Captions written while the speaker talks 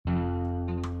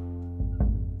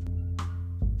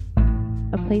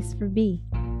a place for be,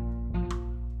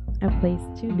 a place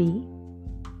to be,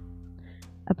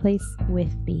 a place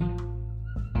with be.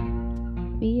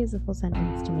 Be is a full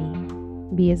sentence to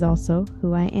me. Be is also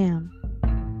who I am.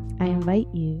 I invite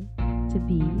you to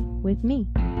be with me.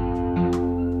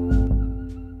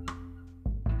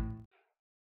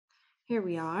 Here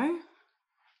we are.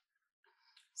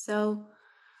 So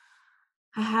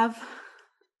I have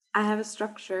a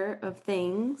structure of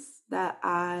things that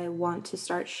I want to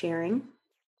start sharing.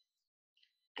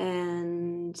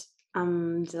 And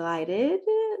I'm delighted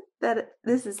that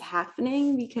this is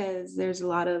happening because there's a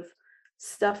lot of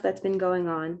stuff that's been going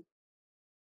on.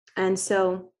 And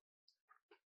so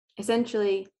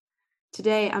essentially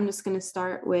today I'm just going to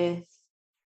start with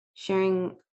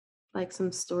sharing like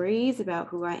some stories about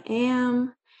who I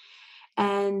am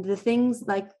and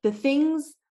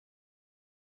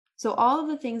so all of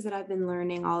the things that I've been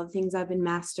learning, all the things I've been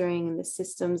mastering, and the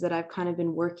systems that I've kind of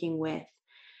been working with,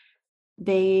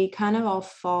 they kind of all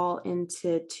fall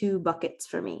into two buckets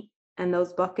for me. And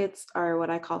those buckets are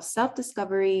what I call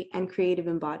self-discovery and creative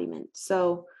embodiment.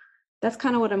 So that's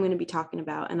kind of what I'm going to be talking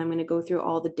about. And I'm going to go through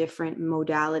all the different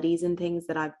modalities and things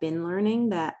that I've been learning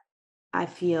that I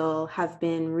feel have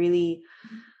been really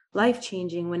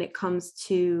life-changing when it comes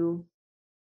to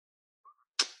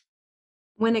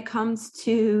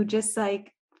just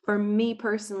like, for me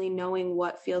personally, knowing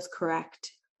what feels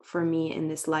correct for me in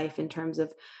this life in terms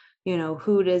of,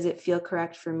 who does it feel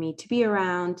correct for me to be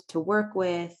around, to work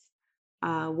with,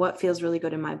 what feels really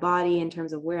good in my body in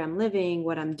terms of where I'm living,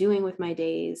 what I'm doing with my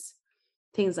days,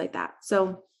 things like that.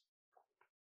 So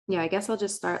yeah, I guess I'll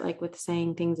just start like with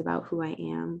saying things about who I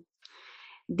am.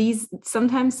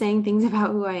 Sometimes saying things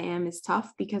about who I am is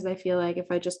tough because I feel like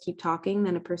if I just keep talking,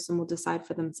 then a person will decide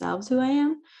for themselves who I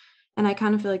am. And I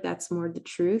kind of feel like that's more the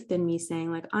truth than me saying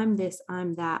like, I'm this,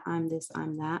 I'm that, I'm this,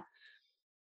 I'm that.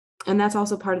 And that's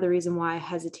also part of the reason why I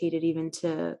hesitated even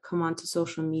to come onto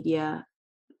social media,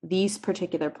 these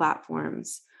particular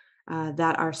platforms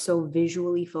that are so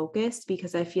visually focused,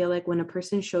 because I feel like when a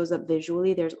person shows up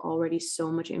visually, there's already so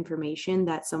much information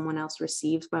that someone else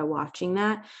receives by watching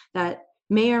that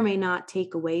may or may not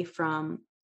take away from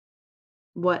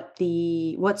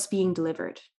what's being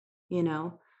delivered,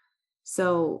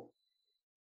 So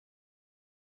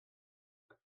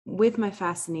with my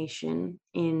fascination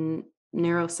in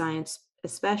neuroscience,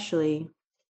 especially,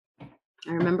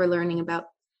 I remember learning about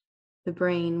the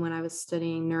brain when I was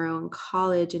studying neuro in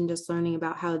college and just learning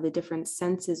about how the different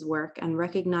senses work and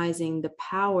recognizing the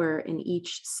power in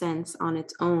each sense on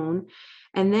its own.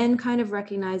 And then kind of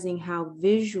recognizing how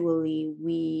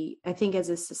visually I think as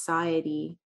a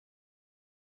society,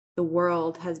 the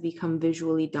world has become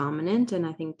visually dominant. And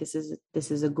I think this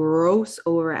is a gross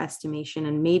overestimation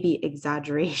and maybe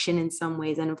exaggeration in some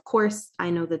ways. And of course,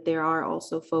 I know that there are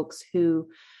also folks who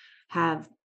have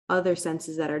other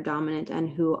senses that are dominant and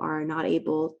who are not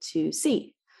able to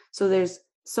see. So there's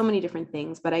so many different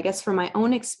things. But I guess from my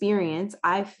own experience,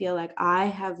 I feel like I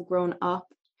have grown up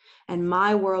and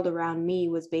my world around me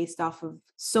was based off of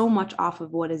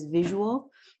what is visual,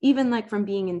 even like from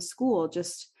being in school,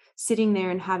 just sitting there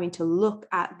and having to look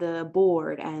at the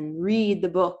board and read the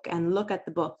book and look at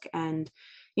the book. And,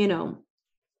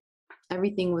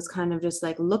 everything was kind of just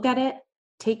like, look at it,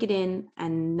 take it in,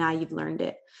 and now you've learned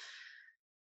it.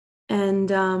 And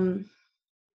to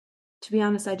be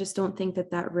honest, I just don't think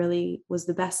that really was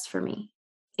the best for me.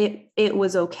 It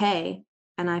was okay.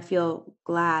 And I feel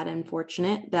glad and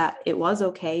fortunate that it was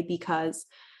okay, because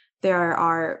there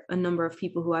are a number of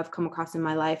people who I've come across in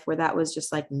my life where that was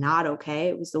just like not okay.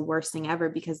 It was the worst thing ever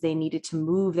because they needed to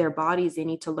move their bodies. They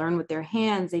need to learn with their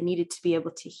hands. They needed to be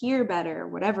able to hear better,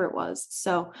 whatever it was.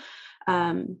 So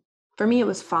for me, it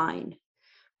was fine.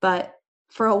 But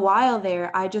for a while there,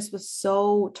 I just was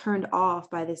so turned off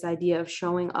by this idea of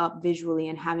showing up visually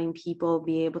and having people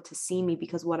be able to see me,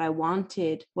 because what I want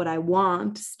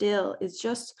still is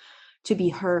just to be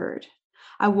heard.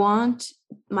 I want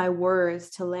my words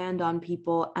to land on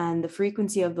people and the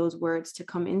frequency of those words to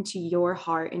come into your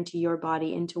heart, into your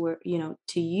body, into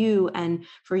to you, and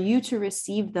for you to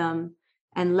receive them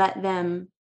and let them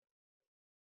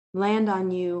land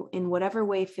on you in whatever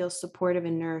way feels supportive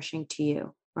and nourishing to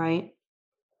you, right?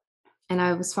 And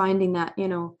I was finding that,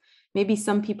 maybe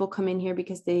some people come in here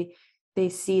because they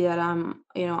see that I'm,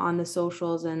 on the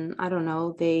socials, and I don't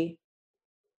know, they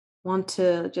want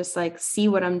to just like see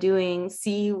what I'm doing,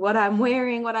 see what I'm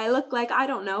wearing, what I look like. I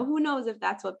don't know. Who knows if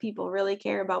that's what people really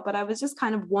care about? But I was just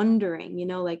kind of wondering,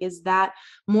 like, is that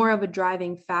more of a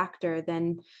driving factor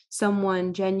than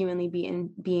someone genuinely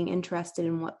being interested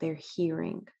in what they're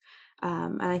hearing?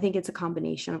 And I think it's a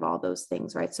combination of all those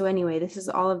things, right? So anyway,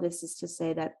 all of this is to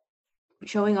say that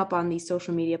showing up on these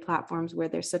social media platforms where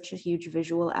there's such a huge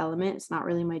visual element, it's not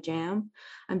really my jam.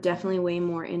 I'm definitely way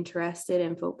more interested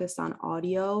and focused on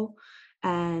audio.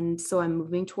 And so I'm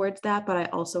moving towards that, but I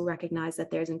also recognize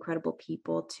that there's incredible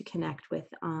people to connect with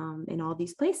in all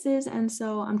these places. And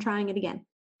so I'm trying it again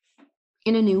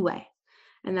in a new way.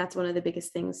 And that's one of the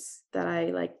biggest things that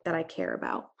I care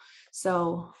about.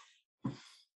 So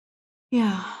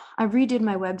yeah, I redid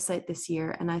my website this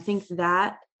year, and I think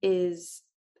that is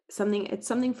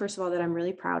something, first of all, that I'm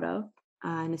really proud of.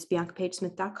 And it's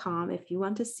biancapagesmith.com if you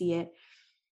want to see it.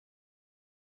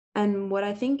 And what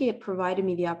I think it provided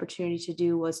me the opportunity to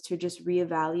do was to just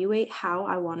reevaluate how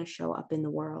I want to show up in the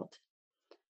world.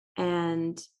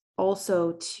 And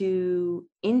also to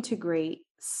integrate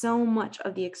so much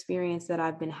of the experience that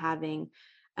I've been having.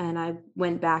 And I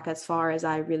went back as far as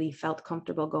I really felt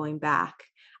comfortable going back.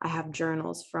 I have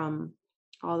journals from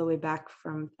all the way back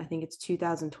from, I think it's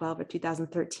 2012 or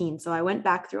 2013. So I went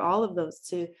back through all of those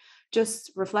to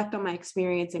just reflect on my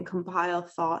experience and compile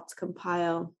thoughts,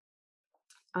 compile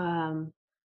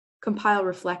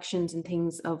reflections and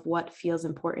things of what feels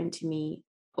important to me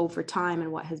over time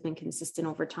and what has been consistent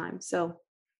over time. So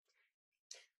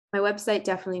my website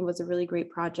definitely was a really great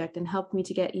project and helped me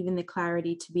to get even the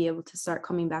clarity to be able to start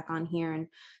coming back on here and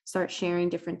start sharing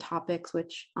different topics,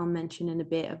 which I'll mention in a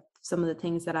bit, of some of the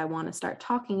things that I want to start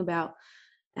talking about.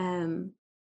 And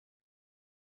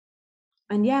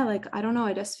yeah, like, I don't know,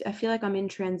 I feel like I'm in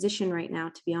transition right now,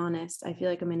 to be honest. I feel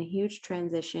like I'm in a huge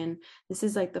transition. This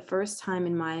is like the first time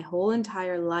in my whole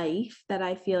entire life that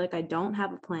I feel like I don't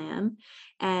have a plan.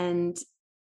 And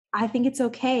I think it's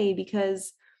okay,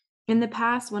 because in the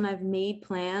past, when I've made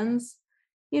plans,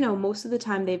 most of the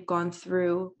time they've gone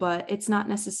through, but it's not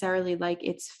necessarily like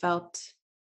it's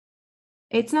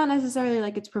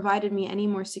provided me any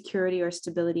more security or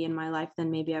stability in my life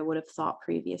than maybe I would have thought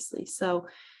previously. So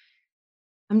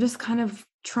I'm just kind of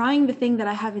trying the thing that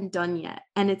I haven't done yet.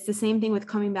 And it's the same thing with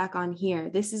coming back on here.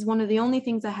 This is one of the only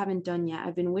things I haven't done yet.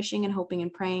 I've been wishing and hoping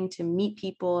and praying to meet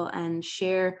people and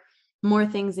share more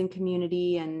things in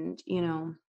community and,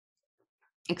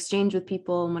 exchange with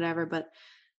people and whatever. But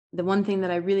the one thing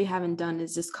that I really haven't done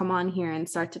is just come on here and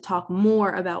start to talk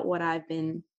more about what I've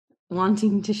been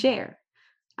wanting to share.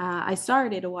 I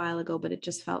started a while ago, but it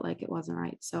just felt like it wasn't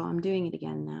right. So I'm doing it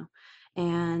again now.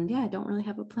 And yeah, I don't really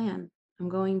have a plan. I'm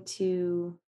going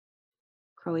to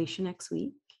Croatia next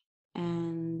week,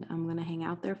 and I'm going to hang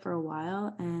out there for a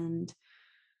while and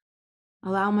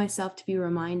allow myself to be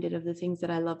reminded of the things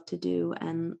that I love to do,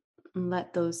 and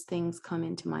let those things come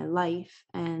into my life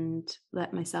and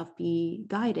let myself be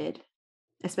guided,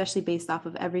 especially based off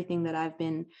of everything that I've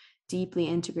been deeply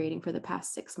integrating for the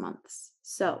past 6 months.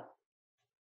 So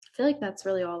I feel like that's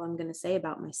really all I'm going to say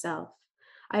about myself.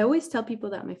 I always tell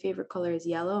people that my favorite color is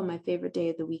yellow and my favorite day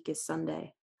of the week is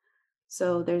Sunday.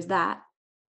 So there's that.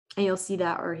 And you'll see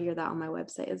that or hear that on my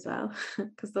website as well,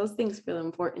 because those things feel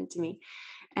important to me.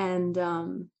 And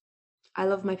I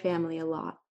love my family a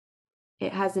lot.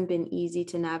 It hasn't been easy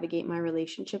to navigate my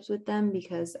relationships with them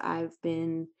because I've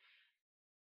been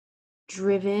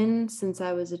driven since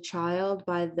I was a child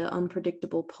by the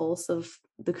unpredictable pulse of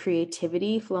the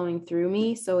creativity flowing through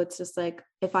me. So it's just like,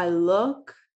 if I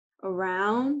look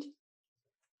around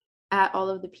at all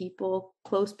of the people,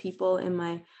 close people in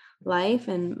my life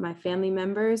and my family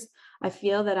members, I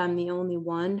feel that I'm the only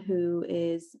one who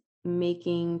is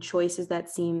making choices that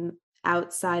seem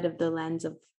outside of the lens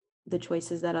of the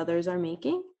choices that others are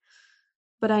making.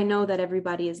 But I know that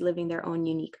everybody is living their own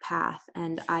unique path.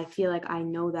 And I feel like I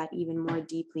know that even more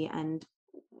deeply, and,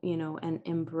 and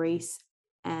embrace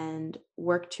and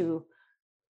work to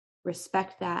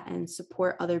respect that and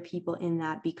support other people in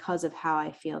that, because of how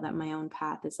I feel that my own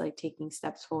path is like taking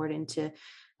steps forward into,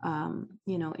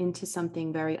 into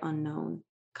something very unknown,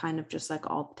 kind of just like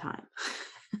all the time.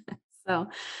 So,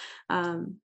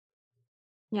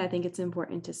 yeah, I think it's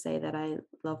important to say that I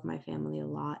love my family a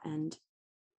lot, and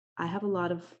I have a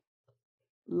lot of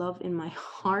love in my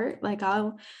heart. Like,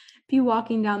 I'll be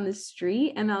walking down the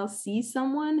street and I'll see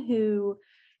someone who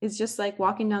is just like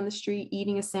walking down the street,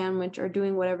 eating a sandwich or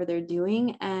doing whatever they're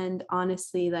doing. And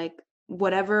honestly, like,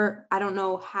 whatever, I don't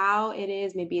know how it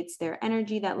is, maybe it's their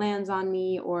energy that lands on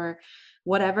me or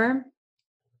whatever.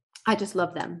 I just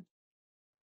love them.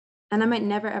 And I might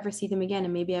never ever see them again.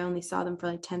 And maybe I only saw them for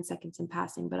like 10 seconds in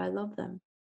passing, but I love them,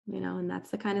 and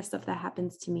that's the kind of stuff that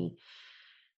happens to me.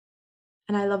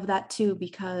 And I love that too,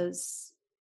 because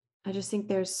I just think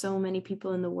there's so many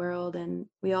people in the world and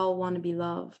we all want to be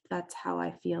loved. That's how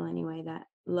I feel anyway, that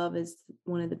love is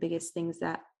one of the biggest things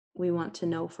that we want to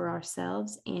know for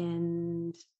ourselves.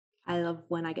 And I love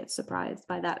when I get surprised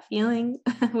by that feeling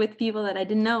with people that I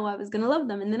didn't know I was going to love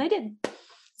them, and then I did.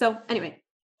 So anyway,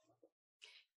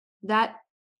 that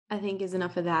I think is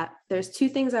enough of that. There's two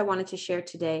things I wanted to share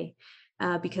today,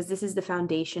 because this is the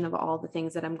foundation of all the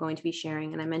things that I'm going to be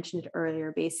sharing. And I mentioned it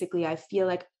earlier. Basically, I feel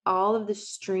like all of the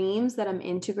streams that I'm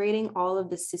integrating, all of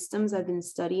the systems I've been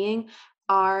studying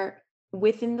are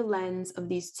within the lens of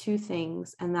these two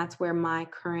things. And that's where my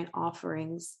current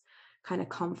offerings kind of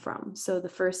come from. So the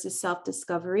first is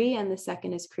self-discovery and the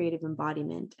second is creative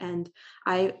embodiment. And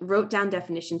I wrote down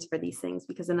definitions for these things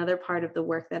because another part of the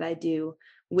work that I do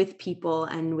with people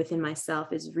and within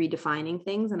myself is redefining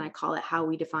things. And I call it how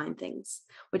we define things,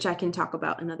 which I can talk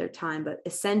about another time. But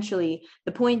essentially,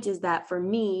 the point is that for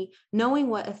me, knowing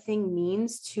what a thing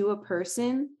means to a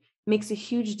person makes a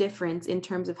huge difference in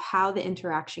terms of how the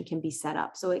interaction can be set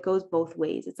up. So it goes both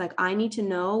ways. It's like, I need to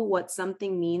know what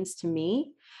something means to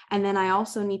me. And then I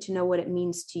also need to know what it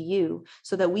means to you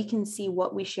so that we can see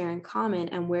what we share in common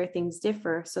and where things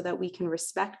differ so that we can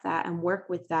respect that and work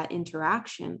with that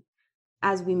interaction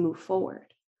as we move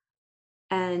forward.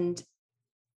 And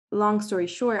long story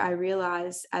short, I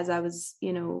realized as I was,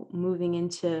 moving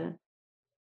into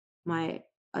my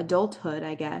adulthood,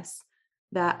 I guess,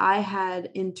 that I had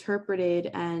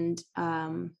interpreted and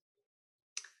I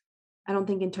don't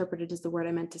think interpreted is the word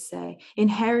I meant to say,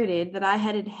 that I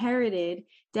had inherited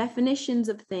definitions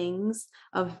of things,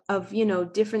 of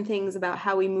different things about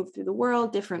how we move through the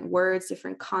world, different words,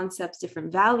 different concepts,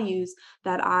 different values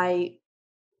that I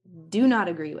do not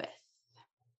agree with,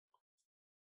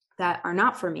 that are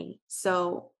not for me.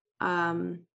 So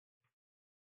I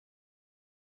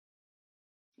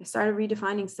started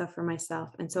redefining stuff for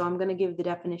myself. And so I'm going to give the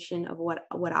definition of what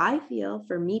I feel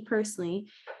for me personally,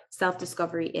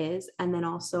 self-discovery is, and then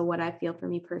also what I feel for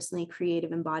me personally,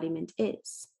 creative embodiment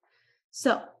is.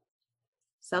 So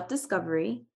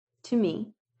self-discovery to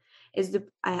me is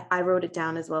I wrote it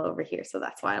down as well over here. So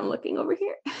that's why I'm looking over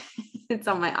here. It's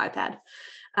on my iPad.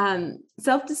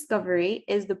 Self-discovery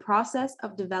is the process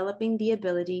of developing the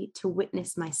ability to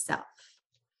witness myself,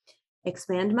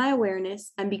 expand my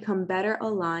awareness, and become better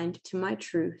aligned to my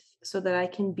truth so that I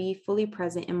can be fully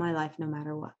present in my life no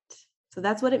matter what. So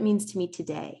that's what it means to me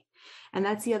today. And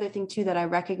that's the other thing too that I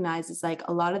recognize is like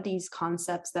a lot of these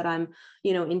concepts that I'm,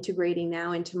 integrating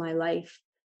now into my life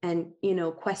and,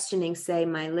 questioning, say,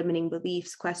 my limiting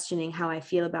beliefs, questioning how I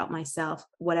feel about myself,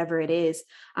 whatever it is.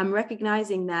 I'm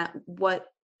recognizing that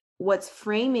what's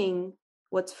framing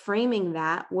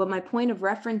that, what my point of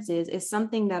reference is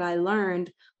something that I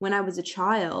learned when I was a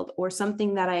child, or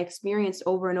something that I experienced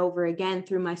over and over again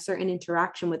through my certain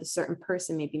interaction with a certain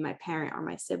person, maybe my parent or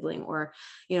my sibling or,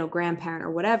 grandparent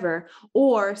or whatever,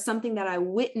 or something that I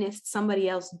witnessed somebody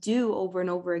else do over and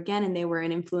over again, and they were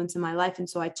an influence in my life. And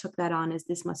so I took that on as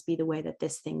this must be the way that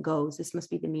this thing goes. This must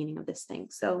be the meaning of this thing.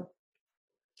 So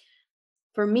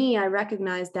for me, I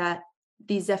recognize that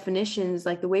these definitions,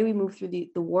 like the way we move through the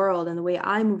world and the way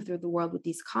I move through the world with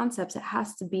these concepts, it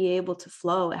has to be able to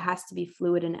flow. It has to be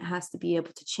fluid and it has to be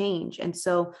able to change. And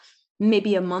so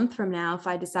maybe a month from now, if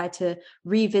I decide to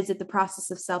revisit the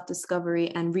process of self-discovery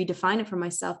and redefine it for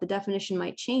myself, the definition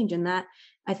might change. And that,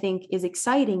 I think, is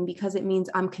exciting because it means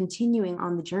I'm continuing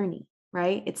on the journey,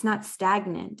 right? It's not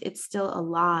stagnant. It's still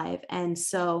alive. And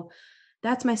so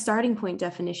that's my starting point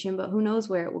definition, but who knows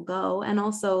where it will go. And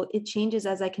also it changes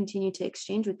as I continue to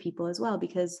exchange with people as well,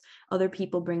 because other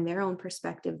people bring their own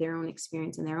perspective, their own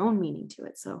experience, and their own meaning to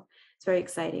it. So it's very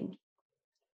exciting.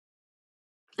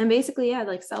 And basically, yeah,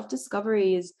 like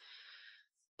self-discovery is,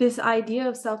 this idea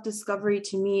of self-discovery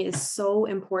to me is so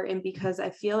important because I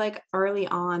feel like early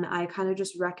on, I kind of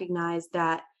just recognized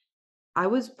that I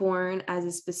was born as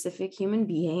a specific human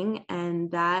being,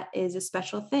 and that is a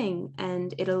special thing.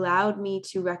 And it allowed me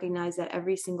to recognize that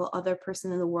every single other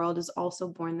person in the world is also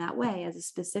born that way as a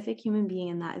specific human being.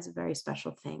 And that is a very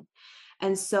special thing.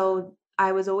 And so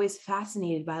I was always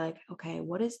fascinated by like, okay,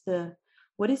 what is the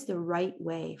right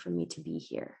way for me to be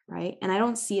here? Right. And I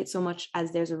don't see it so much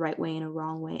as there's a right way and a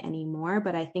wrong way anymore,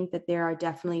 but I think that there are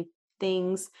definitely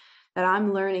things that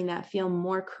I'm learning that feel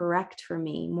more correct for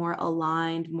me, more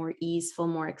aligned, more easeful,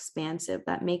 more expansive,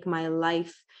 that make my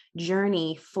life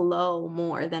journey flow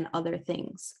more than other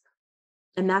things.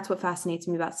 And that's what fascinates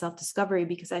me about self-discovery,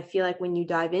 because I feel like when you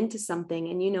dive into something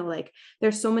and, like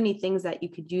there's so many things that you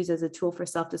could use as a tool for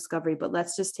self-discovery, but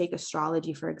let's just take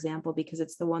astrology, for example, because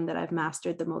it's the one that I've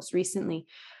mastered the most recently.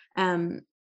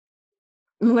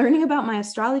 Learning about my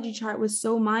astrology chart was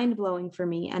so mind-blowing for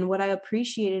me. And what I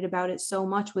appreciated about it so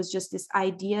much was just this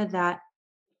idea that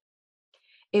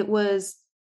it was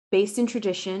based in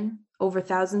tradition over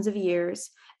thousands of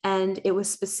years. and it was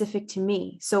specific to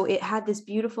me. So it had this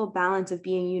beautiful balance of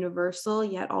being universal,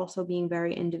 yet also being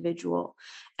very individual.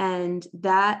 And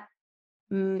that,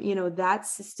 that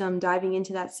system, diving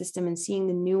into that system and seeing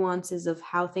the nuances of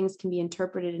how things can be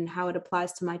interpreted and how it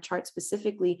applies to my chart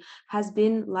specifically has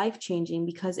been life-changing,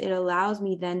 because it allows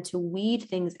me then to weed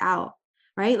things out,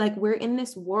 right? Like, we're in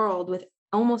this world with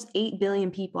almost 8 billion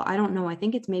people. I don't know. I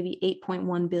think it's maybe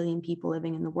 8.1 billion people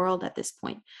living in the world at this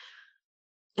point.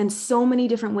 And so many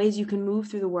different ways you can move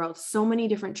through the world, so many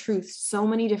different truths, so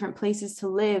many different places to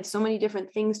live, so many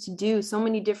different things to do, so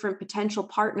many different potential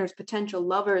partners, potential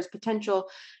lovers, potential,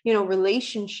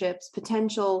 relationships,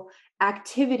 potential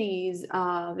activities,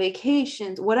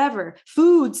 vacations, whatever,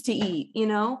 foods to eat,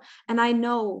 and I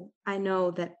know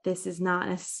that this is not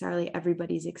necessarily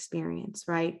everybody's experience,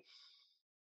 right?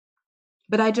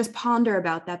 But I just ponder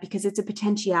about that because it's a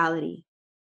potentiality.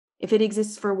 If it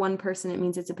exists for one person, it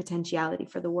means it's a potentiality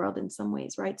for the world in some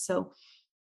ways, right? So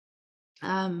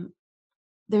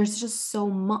there's just so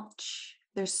much.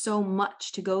 There's so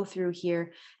much to go through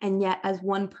here. And yet, as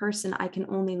one person, I can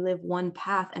only live one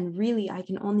path. And really, I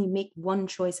can only make one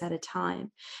choice at a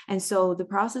time. And so the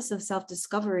process of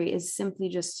self-discovery is simply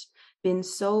just been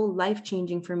so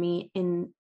life-changing for me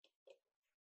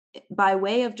by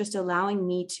way of just allowing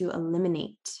me to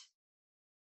eliminate.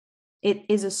 It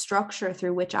is a structure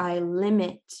through which I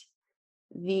limit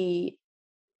the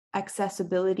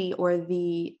accessibility, or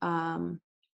it's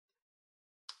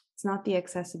not the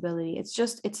accessibility. It's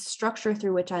a structure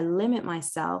through which I limit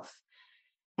myself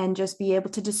and just be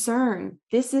able to discern,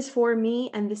 this is for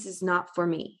me and this is not for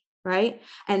me. Right.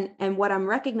 And what I'm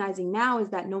recognizing now is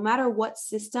that no matter what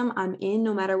system I'm in,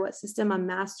 no matter what system I'm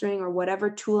mastering, or whatever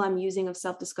tool I'm using of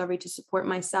self-discovery to support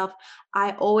myself,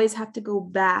 I always have to go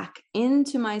back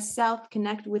into myself,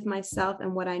 connect with myself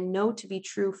and what I know to be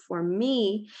true for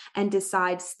me, and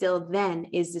decide still then,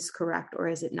 is this correct or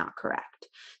is it not correct?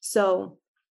 So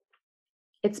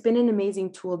it's been an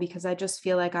amazing tool, because I just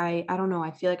feel like I don't know, I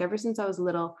feel like ever since I was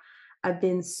little, I've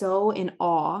been so in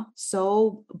awe,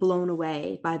 so blown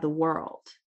away by the world.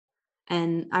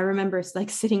 And I remember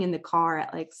like sitting in the car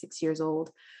at like 6 years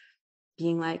old,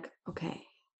 being like, okay,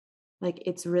 like,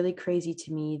 it's really crazy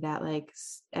to me that like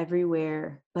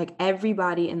everywhere, like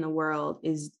everybody in the world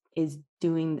is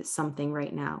doing something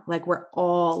right now. Like, we're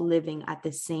all living at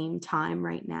the same time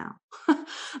right now.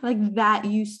 Like, that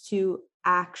used to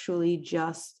actually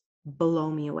just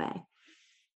blow me away.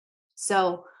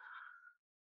 So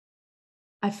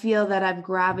I feel that I've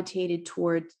gravitated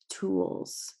toward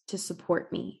tools to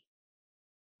support me.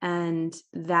 And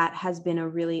that has been a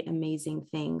really amazing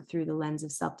thing through the lens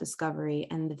of self-discovery.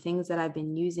 And the things that I've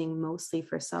been using mostly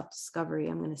for self-discovery,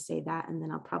 I'm going to say that, and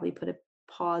then I'll probably put a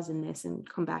pause in this and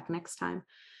come back next time.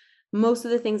 Most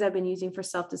of the things I've been using for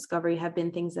self-discovery have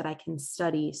been things that I can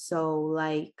study. So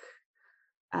like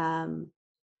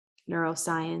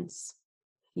neuroscience,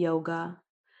 yoga,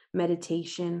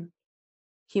 meditation,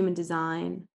 human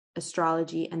design,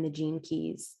 astrology, and the gene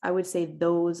keys. I would say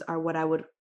those are what I would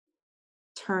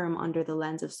term under the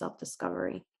lens of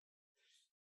self-discovery.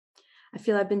 I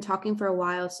feel I've been talking for a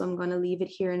while, so I'm going to leave it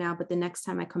here now. But the next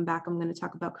time I come back, I'm going to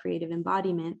talk about creative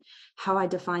embodiment, how I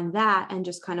define that, and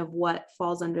just kind of what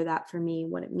falls under that for me,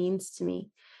 what it means to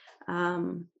me.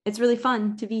 It's really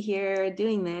fun to be here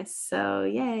doing this. So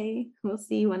yay, we'll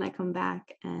see when I come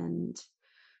back. And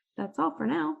that's all for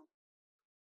now.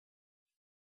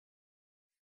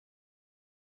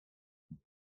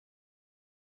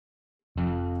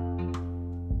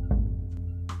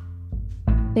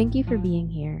 Thank you for being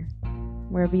here.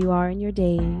 Wherever you are in your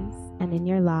days and in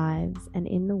your lives and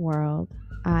in the world,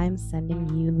 I'm sending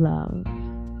you love.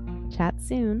 Chat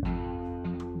soon.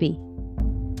 B.